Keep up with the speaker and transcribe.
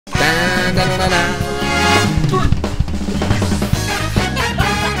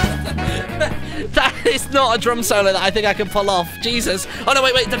That is not a drum solo that I think I can pull off. Jesus. Oh no,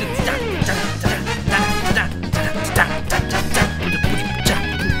 wait.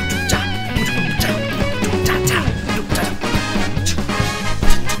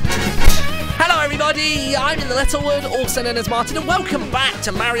 I'm InTheLittleWood, also known as Martin, and welcome back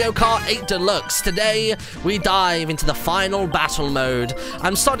to Mario Kart 8 Deluxe. Today, we dive into the final battle mode.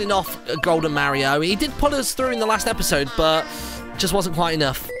 I'm starting off Golden Mario. He did pull us through in the last episode, but just wasn't quite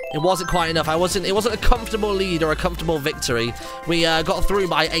enough. It wasn't quite enough. It wasn't a comfortable lead or a comfortable victory. We got through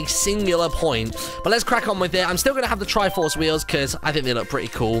by a singular point. But let's crack on with it. I'm still going to have the Triforce wheels because I think they look pretty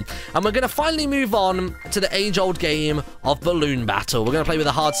cool. And we're going to finally move on to the age-old game of Balloon Battle. We're going to play with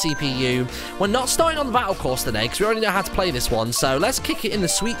a hard CPU. We're not starting on the battle course today because we already know how to play this one. So let's kick it in the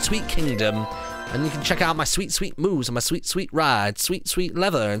sweet, sweet kingdom. And you can check out my sweet, sweet moves and my sweet, sweet ride, sweet, sweet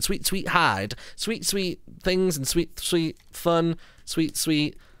leather and sweet, sweet hide, sweet, sweet things and sweet, sweet fun, sweet,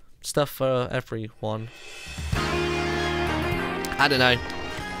 sweet stuff for everyone. I don't know.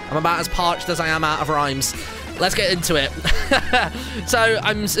 I'm about as parched as I am out of rhymes. Let's get into it. So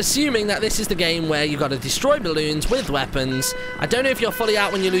I'm assuming that this is the game where you've got to destroy balloons with weapons. I don't know if you're fully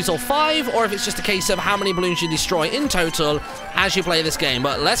out when you lose all 5 or if it's just a case of how many balloons you destroy in total as you play this game.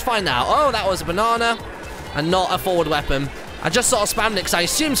 But let's find out. Oh, that was a banana and not a forward weapon. I just sort of spammed it because I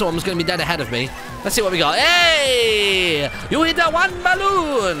assumed someone was going to be dead ahead of me. Let's see what we got. Hey! You hit that one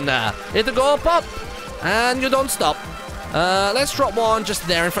balloon. It'll go pop. And you don't stop. Let's drop one just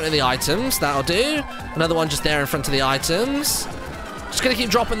there in front of the items. That'll do. Another one just there in front of the items. Just going to keep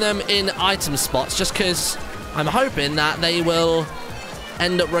dropping them in item spots just because I'm hoping that they will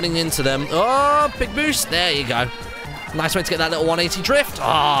end up running into them. Oh, big boost. There you go. Nice way to get that little 180 drift.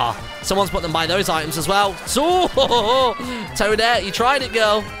 Ah, oh, someone's put them by those items as well. So, Toadette, you tried it,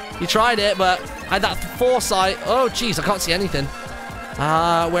 girl. You tried it, but I had that foresight. Oh, jeez, I can't see anything.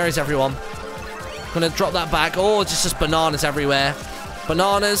 Where is everyone? Gonna drop that back. Oh, it's just bananas everywhere.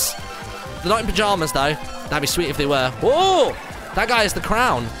 Bananas. They're not in pajamas, though. That'd be sweet if they were. Oh, that guy is the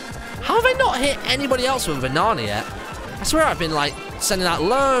crown. How have I not hit anybody else with a banana yet? I swear I've been, like, sending out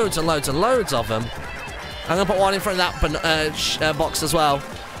loads and loads and loads of them. I'm going to put one in front of that box as well.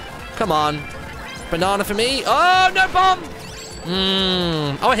 Come on. Banana for me. Oh, no bomb.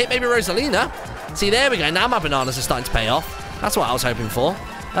 Oh, I hit maybe Rosalina. See, there we go. Now my bananas are starting to pay off. That's what I was hoping for.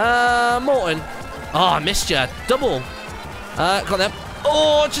 Morton. Oh, I missed you. Double. Got them.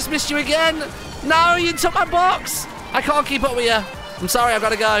 Oh, just missed you again. No, you took my box. I can't keep up with you. I'm sorry, I've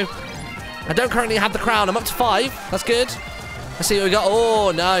got to go. I don't currently have the crown. I'm up to 5. That's good. Let's see what we got.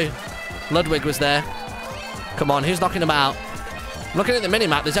 Oh, no. Ludwig was there. Come on, who's knocking him out? Looking at the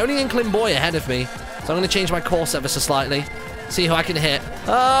minimap, there's only Inkling Boy ahead of me. So I'm going to change my course ever so slightly. See who I can hit.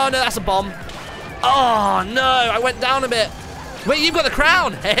 Oh, no, that's a bomb. Oh, no, I went down a bit. Wait, you've got the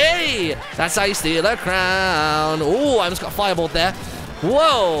crown. Hey, that's how you steal a crown. Oh, I almost got fireballed there.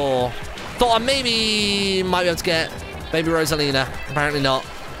 Whoa. Thought I maybe might be able to get baby Rosalina. Apparently not.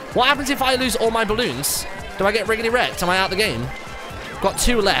 What happens if I lose all my balloons? Do I get riggedy wrecked? Am I out the game? Got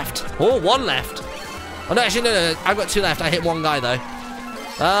 2 left. Oh, 1 left. Oh, no, actually, no. I've got 2 left. I hit 1 guy, though.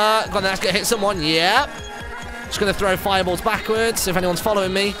 Go on, let's go hit someone. Yep. Just going to throw fireballs backwards. If anyone's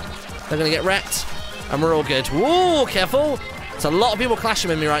following me, they're going to get wrecked. And we're all good. Whoa, careful. There's a lot of people clashing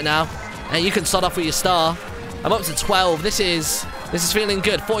with me right now. And you can start off with your star. I'm up to 12. This is feeling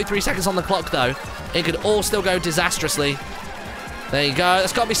good. 43 seconds on the clock, though. It could all still go disastrously. There you go.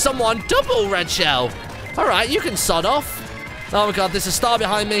 There's got to be someone. Double red shell. All right, you can sod off. Oh, my God. There's a star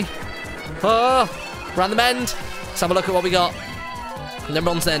behind me. Oh. Round the bend. Let's have a look at what we got. No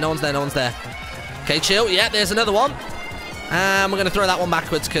one's there, no one's there, no one's there. Okay, chill. Yeah, there's another one. And we're going to throw that one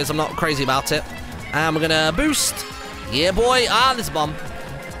backwards because I'm not crazy about it. And we're going to boost. Yeah, boy. Ah, there's a bomb.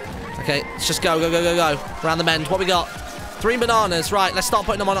 Okay, let's just go, go, go, go, go. Round the bend. What we got? 3 bananas. Right, let's start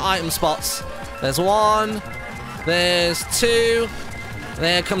putting them on item spots. There's 1. There's 2.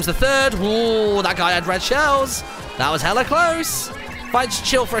 There comes the 3rd. Ooh, that guy had red shells. That was hella close. If I just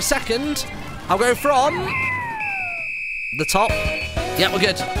chill for a second, I'll go from the top. Yeah, we're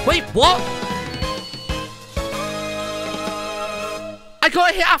good. Wait, what? I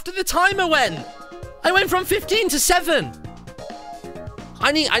got hit after the timer went. I went from 15 to 7.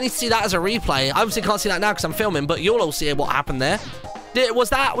 I need to see that as a replay. I obviously can't see that now because I'm filming, but you'll all see what happened there. Was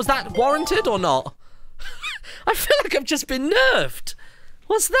that warranted or not? I feel like I've just been nerfed.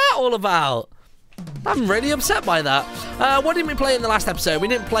 What's that all about? I'm really upset by that. What did we play in the last episode? We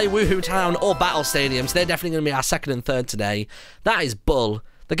didn't play Woohoo Town or Battle Stadiums. They're definitely going to be our 2nd and 3rd today. That is bull.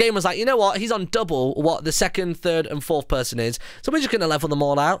 The game was like, you know what? He's on double what the second, third, and fourth person is. So we're just going to level them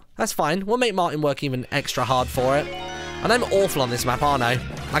all out. That's fine. We'll make Martin work even extra hard for it. And I'm awful on this map, aren't I?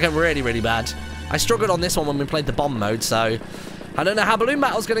 Like, I'm really, really bad. I struggled on this one when we played the bomb mode, so I don't know how balloon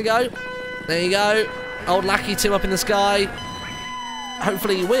battle's going to go. There you go. Old Lackey 2 up in the sky.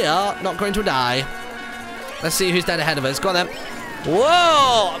 Hopefully we are not going to die. Let's see who's dead ahead of us. Go on then.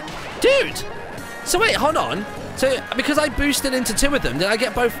 Whoa! Dude! So wait, hold on. So, because I boosted into 2 of them, did I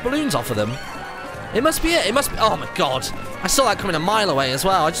get both balloons off of them? It must be it. It must be... Oh, my God. I saw that coming a mile away as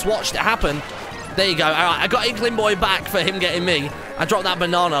well. I just watched it happen. There you go. All right, I got Inkling Boy back for him getting me. I dropped that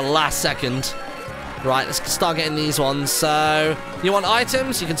banana last second. Right, let's start getting these ones. So, you want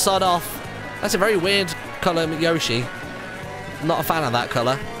items? You can start off. That's a very weird colour, Yoshi. Not a fan of that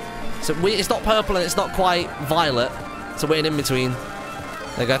colour. So, it's not purple and it's not quite violet. It's a weird in between.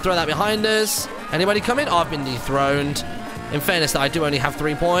 There you go. Throw that behind us. Anybody coming? Oh, I've been dethroned. In fairness, I do only have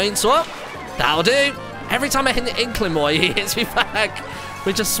 3 points. Oh, that'll do. Every time I hit the Inkling Boy, he hits me back.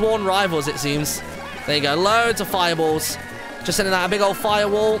 We're just sworn rivals, it seems. There you go. Loads of fireballs. Just sending out a big old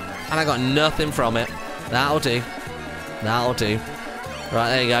firewall, and I got nothing from it. That'll do. That'll do. Right,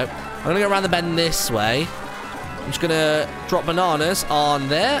 there you go. I'm going to go around the bend this way. I'm just going to drop bananas on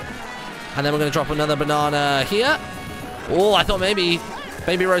there. And then we're going to drop another banana here. Oh, I thought maybe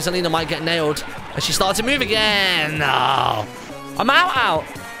Rosalina might get nailed as she started to move again. No. I'm out.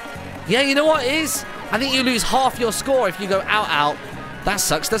 Yeah, you know what it is? I think you lose half your score if you go out. That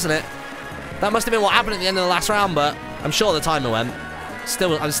sucks, doesn't it? That must have been what happened at the end of the last round, but I'm sure the timer went.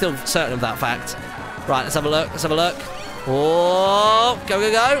 I'm still certain of that fact. Right, let's have a look. Oh,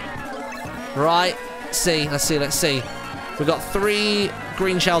 go. Right, let's see. We've got 3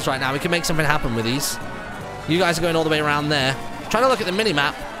 green shells right now. We can make something happen with these. You guys are going all the way around there. Trying to look at the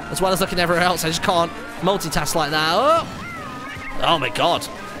mini-map as well as looking everywhere else. I just can't multitask like that. Oh my God.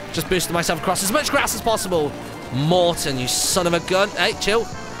 Just boosted myself across as much grass as possible. Morton, you son of a gun. Hey, chill.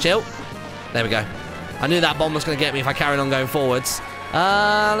 There we go. I knew that bomb was going to get me if I carried on going forwards.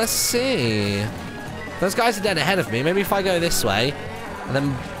 Let's see. Those guys are dead ahead of me. Maybe if I go this way and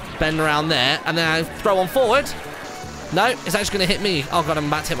then bend around there and then I throw one forward. No, it's actually going to hit me. Oh God, I'm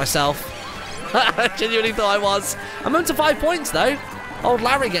about to hit myself. I genuinely thought I was. I'm up to 5 points though. Old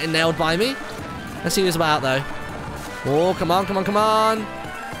Larry getting nailed by me. Let's see who's about though. Oh, come on.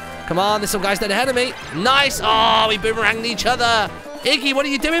 Come on, this little guy's dead ahead of me. Nice. Oh, we boomeranged each other. Iggy, what are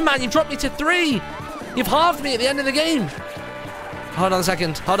you doing, man? You dropped me to 3. You've halved me at the end of the game. Hold on a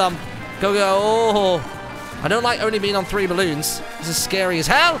second. Hold on. Go. Oh, I don't like only being on 3 balloons. This is scary as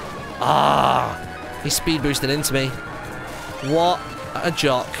hell. He speed boosted into me. What a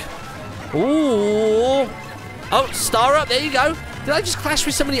jock. Ooh. Oh, star up. There you go. Did I just clash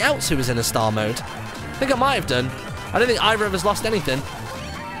with somebody else who was in a star mode? I think I might have done. I don't think either of us lost anything.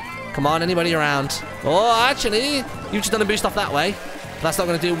 Come on, anybody around? Oh, actually, you've just done a boost off that way. That's not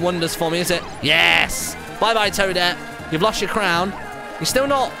going to do wonders for me, is it? Yes! Bye-bye, Toadette. You've lost your crown. You're still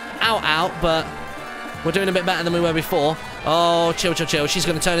not out, but we're doing a bit better than we were before. Oh, chill. She's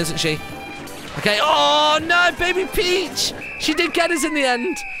going to turn, isn't she? Okay. Oh, no, Baby Peach! She did get us in the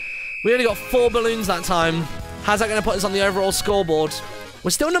end. We only got 4 balloons that time. How's that going to put us on the overall scoreboard?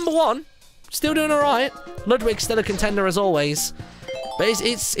 We're still number 1. Still doing all right. Ludwig's still a contender as always. But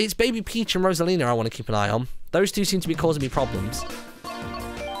it's Baby Peach and Rosalina I want to keep an eye on. Those 2 seem to be causing me problems.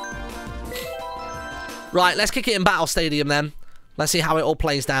 Right, let's kick it in Battle Stadium then. Let's see how it all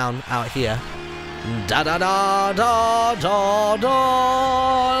plays down out here. Da da da da da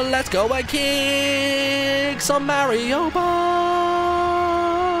da. Let's go and kick some Mario butts.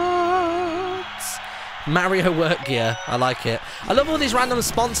 Mario work gear. I like it. I love all these random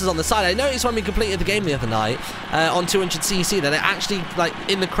sponsors on the side. I noticed when we completed the game the other night on 200cc that it actually, like,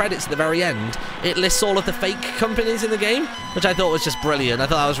 in the credits at the very end, it lists all of the fake companies in the game, which I thought was just brilliant. I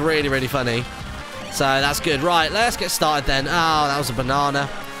thought that was really, really funny. So that's good. Right, let's get started then. Oh, that was a banana.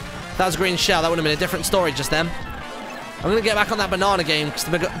 That was a green shell. That would have been a different story just then. I'm going to get back on that banana game because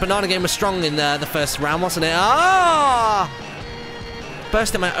the banana game was strong in the first round, wasn't it? Ah!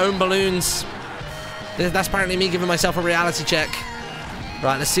 Bursting my own balloons. That's apparently me giving myself a reality check.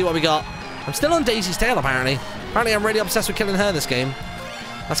 Right, let's see what we got. I'm still on Daisy's tail, apparently. Apparently, I'm really obsessed with killing her this game.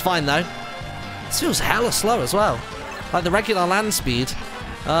 That's fine, though. This feels hella slow as well. Like the regular land speed.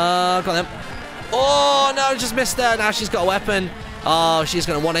 Got them. Oh, no, just missed her. Now she's got a weapon. Oh, she's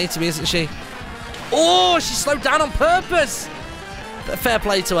going to 180 me, isn't she? Oh, she slowed down on purpose. Fair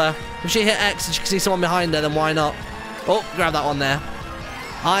play to her. If she hit X and she can see someone behind her, then why not? Oh, grab that one there.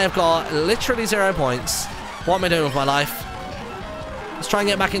 I have got literally 0 points. What am I doing with my life? Let's try and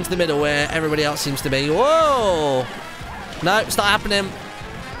get back into the middle where everybody else seems to be. Whoa! No, it's not happening.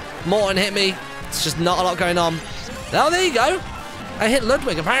 Morton hit me. It's just not a lot going on. Oh, there you go. I hit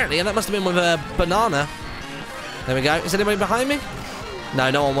Ludwig, apparently, and that must have been with a banana. There we go. Is anybody behind me?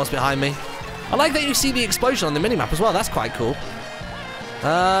 No, no one was behind me. I like that you see the explosion on the minimap as well. That's quite cool.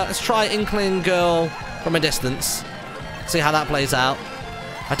 Let's try Inkling Girl from a distance. See how that plays out.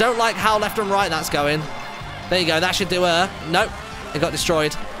 I don't like how left and right that's going. There you go. That should do her. Nope. It got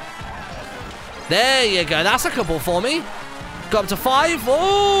destroyed. There you go. That's a couple for me. Got up to 5.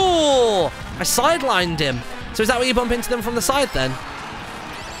 Oh! I sidelined him. So is that where you bump into them from the side then?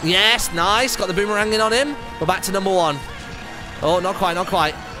 Yes, nice. Got the boomerang in on him. We're back to number 1. Oh, not quite, not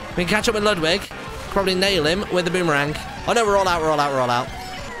quite. We can catch up with Ludwig. Probably nail him with the boomerang. Oh no, we're all out, we're all out, we're all out.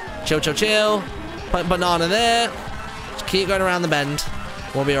 Chill, chill, chill. Put banana there. Just keep going around the bend.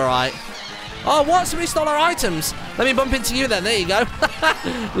 We'll be alright. Oh, what? Somebody stole our items. Let me bump into you then. There you go.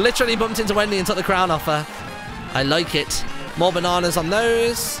 Literally bumped into Wendy and took the crown off her. I like it. More bananas on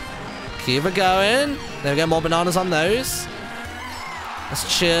those. Keep it going. There we go, more bananas on those.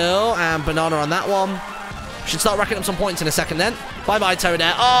 Let's chill. And banana on that one. Should start racking up some points in a second then. Bye-bye,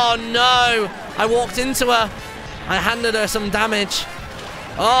 Toadette. Oh, no. I walked into her. I handed her some damage.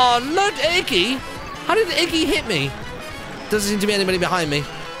 Oh, look, Iggy. How did Iggy hit me? Doesn't seem to be anybody behind me.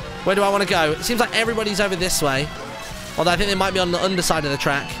 Where do I want to go? It seems like everybody's over this way. Although I think they might be on the underside of the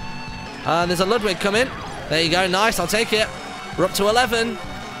track. There's a Ludwig coming. There you go. Nice. I'll take it. We're up to 11.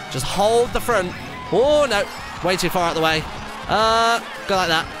 Just hold the front. Oh, no. Way too far out of the way. Go like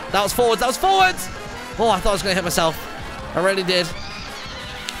that. That was forwards. That was forwards. Oh, I thought I was going to hit myself. I really did.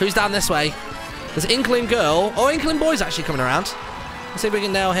 Who's down this way? There's Inkling Girl. Oh, Inkling Boy's actually coming around. Let's see if we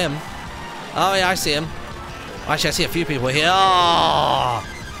can nail him. Oh, yeah, I see him. Actually, I see a few people here. Oh,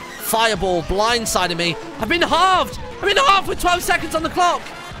 Fireball blindsided me. I've been halved. I've been halved with 12 seconds on the clock.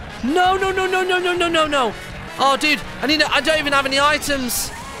 No, no, no, no, no, no, no, no, no. Oh, dude, I don't even have any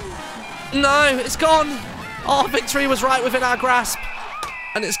items. No, it's gone. Oh, victory was right within our grasp.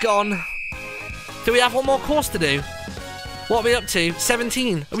 And it's gone. Do we have one more course to do? What are we up to?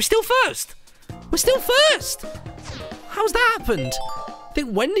 17. Are we still first? We're still first. How's that happened? I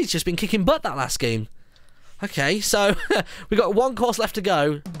think Wendy's just been kicking butt that last game. Okay, so we've got one course left to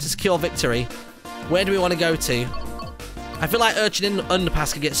go to secure victory. Where do we want to go to? I feel like Urchin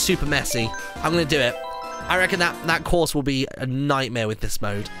Underpass could get super messy. I'm going to do it. I reckon that course will be a nightmare with this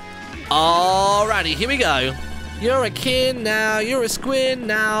mode. Alrighty, here we go. You're a kid now, you're a squid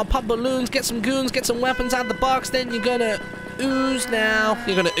now. Pop balloons, get some goons, get some weapons out of the box. Then you're gonna ooze now.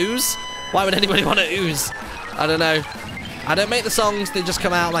 You're gonna ooze? Why would anybody want to ooze? I don't know. I don't make the songs, they just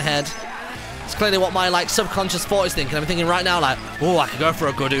come out of my head. It's clearly what my like subconscious thought is thinking. I'm thinking right now like, oh, I could go for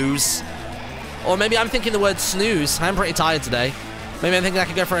a good ooze. Or maybe I'm thinking the word snooze. I'm pretty tired today. Maybe I'm thinking I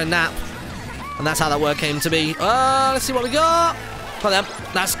could go for a nap. And that's how that word came to be. Let's see what we got. Come on then.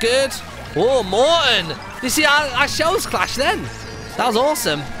 That's good. Oh, Morton. You see our shells clash then. That was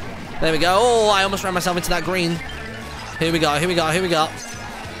awesome. There we go. Oh, I almost ran myself into that green. Here we go. Here we go. Here we go.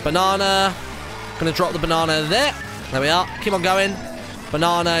 Banana. Gonna drop the banana there. There we are. Keep on going.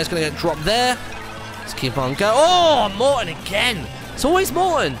 Banana is gonna get dropped there. Let's keep on going. Oh, Morton again. It's always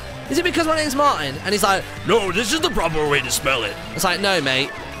Morton. Is it because my name's Martin? And he's like, no, this is the proper way to spell it. It's like, no, mate.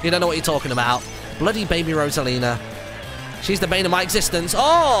 You don't know what you're talking about. Bloody baby Rosalina. She's the bane of my existence.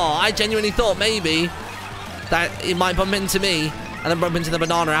 Oh, I genuinely thought maybe that it might bump into me and then bump into the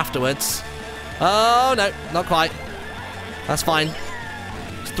banana afterwards. Oh, no, not quite. That's fine.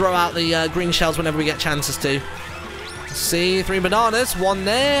 Just throw out the green shells whenever we get chances to. Let's see, 3 bananas, 1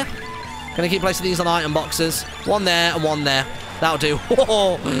 there. Gonna keep placing these on item boxes. 1 there and 1 there. That'll do.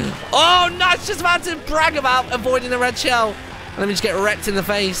 Oh, no, it's just about to brag about avoiding a red shell. Let me just get wrecked in the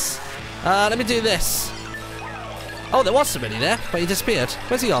face. Let me do this. Oh, there was somebody there, but he disappeared.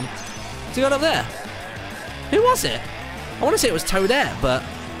 Where's he gone? Has he gone up there? Who was it? I want to say it was Toadette, but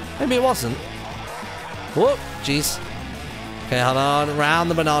maybe it wasn't. Whoop, jeez. Okay, hold on. Round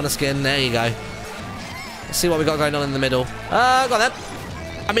the banana skin. There you go. Let's see what we got going on in the middle. Go on then.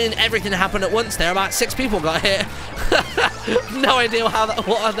 I mean, everything happened at once there. About 6 people got hit. No idea how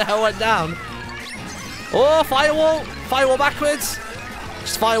what the hell went down. Oh, firewall. Firewall backwards.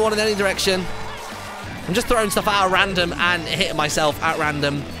 Just firewall in any direction. I'm just throwing stuff out at random and hitting myself at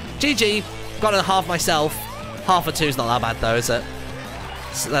random. GG. Got a half myself. Half or 2 is not that bad though, is it?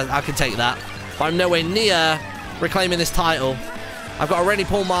 So I can take that. But I'm nowhere near reclaiming this title. I've got to already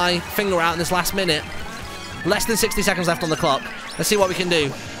pull my finger out in this last minute. Less than 60 seconds left on the clock. Let's see what we can do.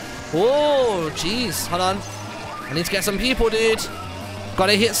 Whoa, jeez. Hold on. I need to get some people, dude.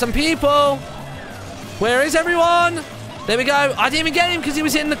 Gotta hit some people. Where is everyone? There we go. I didn't even get him because he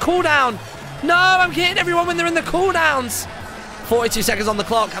was hitting the cooldown. No, I'm hitting everyone when they're in the cooldowns. 42 seconds on the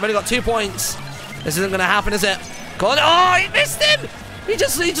clock. I've only got 2 points. This isn't going to happen, is it? Go on. Oh, he missed him. He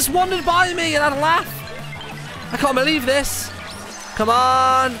just wandered by me and had a laugh. I can't believe this. Come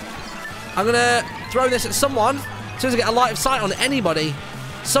on. I'm going to throw this at someone. As soon as I get a light of sight on anybody.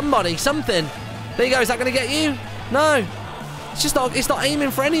 Somebody, something. There you go. Is that going to get you? No. It's not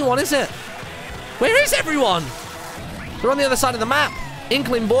aiming for anyone, is it? Where is everyone? They're on the other side of the map.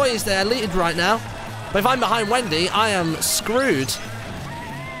 Inkling Boys, they're lead right now. But if I'm behind Wendy, I am screwed.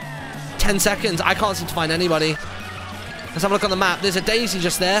 10 seconds. I can't seem to find anybody. Let's have a look on the map. There's a daisy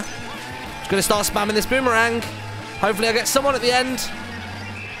just there. Just going to start spamming this boomerang. Hopefully I get someone at the end.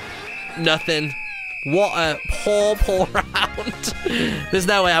 Nothing. What a poor round. There's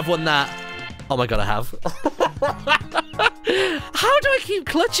no way I've won that. Oh my god, I have. How do I keep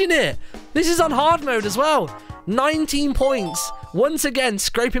clutching it? This is on hard mode as well. 19 points. Once again,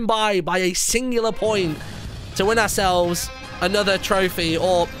 scraping by a singular point to win ourselves another trophy.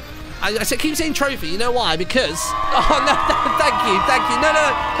 Or, I keep saying trophy. You know why? Because... Oh, no, thank you. No,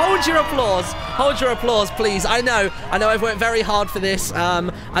 hold your applause. Hold your applause, please. I know I've worked very hard for this.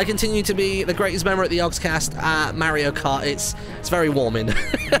 I continue to be the greatest member at the Yogscast at Mario Kart. It's very warming.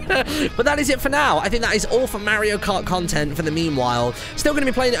 But that is it for now. I think that is all for Mario Kart content for the meanwhile. Still going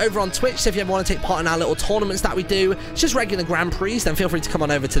to be playing it over on Twitch, so if you ever want to take part in our little tournaments that we do, it's just regular Grand Prix, then feel free to come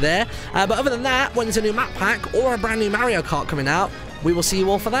on over to there. But other than that, when there's a new map pack or a brand new Mario Kart coming out, we will see you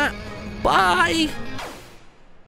all for that. Bye!